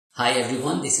Hi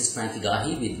everyone, this is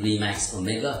frankagahi with Remax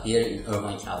Omega here in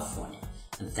Irvine, California,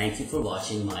 and thank you for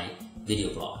watching my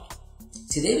video blog.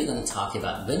 Today we're going to talk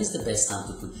about when is the best time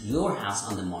to put your house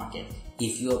on the market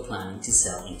if you are planning to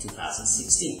sell in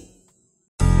 2016.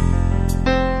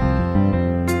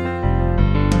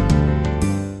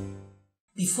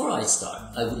 Before I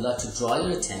start, I would like to draw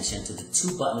your attention to the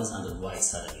two buttons on the right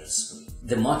side of your screen.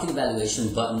 The market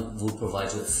evaluation button will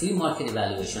provide you a free market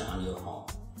evaluation on your home.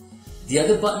 The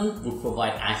other button will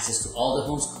provide access to all the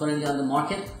homes currently on the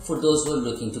market for those who are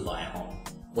looking to buy a home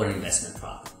or an investment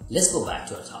property. Let's go back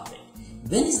to our topic.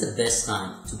 When is the best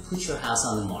time to put your house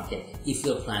on the market if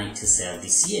you're planning to sell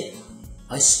this year?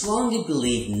 I strongly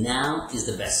believe now is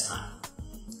the best time,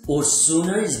 or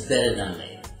sooner is better than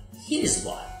later. Here is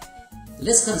why.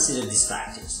 Let's consider these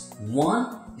factors.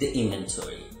 1. The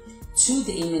inventory. 2.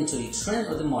 The inventory trend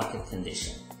or the market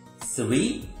condition.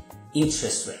 3.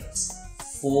 Interest rates.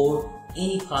 4.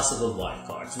 Any possible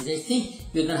wildcards, which I think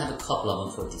we're going to have a couple of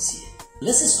them for this year.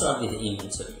 Let's start with the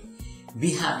inventory.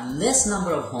 We have less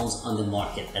number of homes on the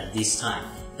market at this time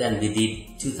than we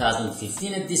did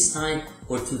 2015 at this time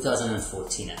or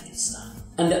 2014 at this time.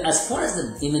 And as far as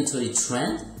the inventory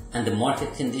trend and the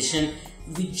market condition,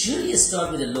 we generally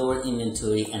start with a lower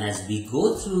inventory, and as we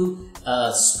go through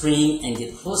spring and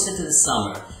get closer to the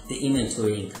summer, the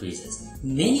inventory increases.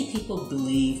 Many people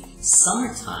believe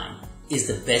summertime is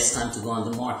the best time to go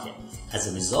on the market. As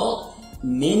a result,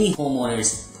 many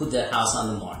homeowners put their house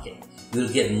on the market. You'll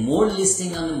get more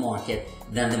listing on the market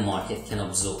than the market can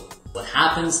absorb. What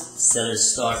happens?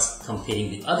 Sellers start competing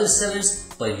with other sellers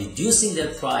by reducing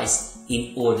their price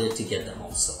in order to get the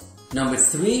home sold. Number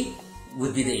 3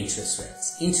 would be the interest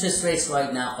rates. Interest rates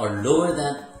right now are lower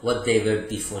than what they were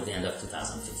before the end of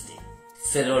 2015.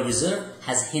 Federal Reserve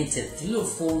has hinted 3 or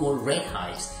 4 more rate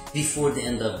hikes before the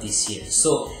end of this year.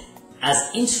 So as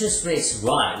interest rates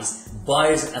rise,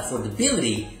 buyers'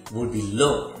 affordability will be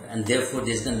lower, and therefore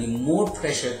there's going to be more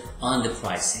pressure on the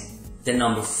pricing. The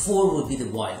number 4 would be the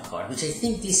wild card, which I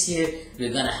think this year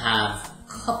we're going to have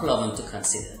a couple of them to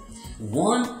consider.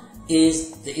 One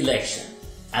is the election.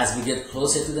 As we get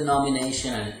closer to the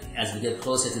nomination and as we get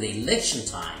closer to the election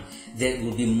time, there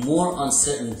will be more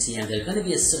uncertainty, and there are going to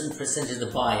be a certain percentage of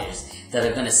the buyers that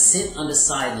are going to sit on the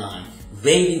sideline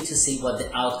waiting to see what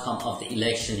the outcome of the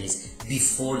election is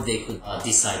before they could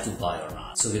decide to buy or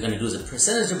not. So we're going to lose a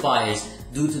percentage of buyers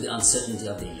due to the uncertainty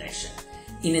of the election.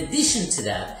 In addition to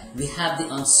that, we have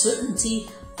the uncertainty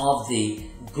of the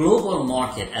global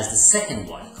market as the second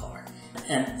wild card.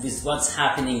 And with what's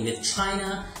happening with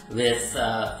China, with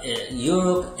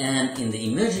Europe, and in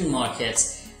the emerging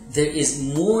markets, there is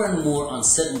more and more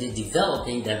uncertainty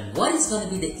developing that what is going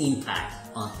to be the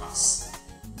impact on us.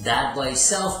 That by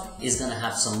itself is going to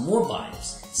have some more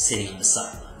buyers sitting on the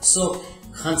sideline. So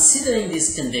considering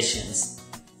these conditions,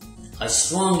 I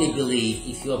strongly believe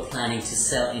if you are planning to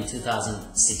sell in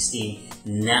 2016,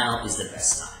 now is the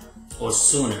best time, or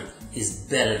sooner is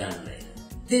better than later.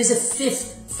 There is a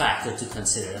 5th factor to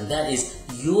consider, and that is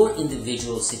your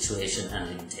individual situation and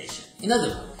limitation. In other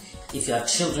words, if you have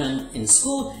children in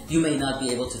school, you may not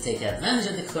be able to take advantage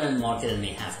of the current market and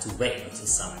may have to wait until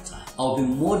summertime. I'll be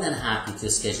more than happy to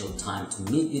schedule time to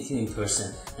meet with you in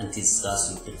person and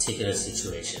discuss your particular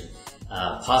situation.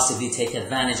 Possibly take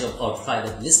advantage of our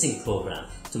private listing program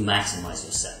to maximize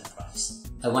your selling price.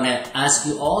 I want to ask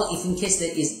you all, if in case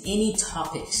there is any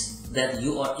topics that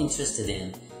you are interested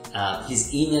in,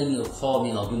 please email me or call me,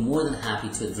 and I'll be more than happy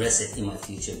to address it in my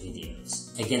future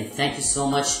videos. Again, thank you so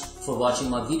much for watching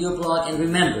my video blog, and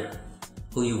remember,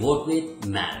 who you work with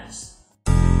matters.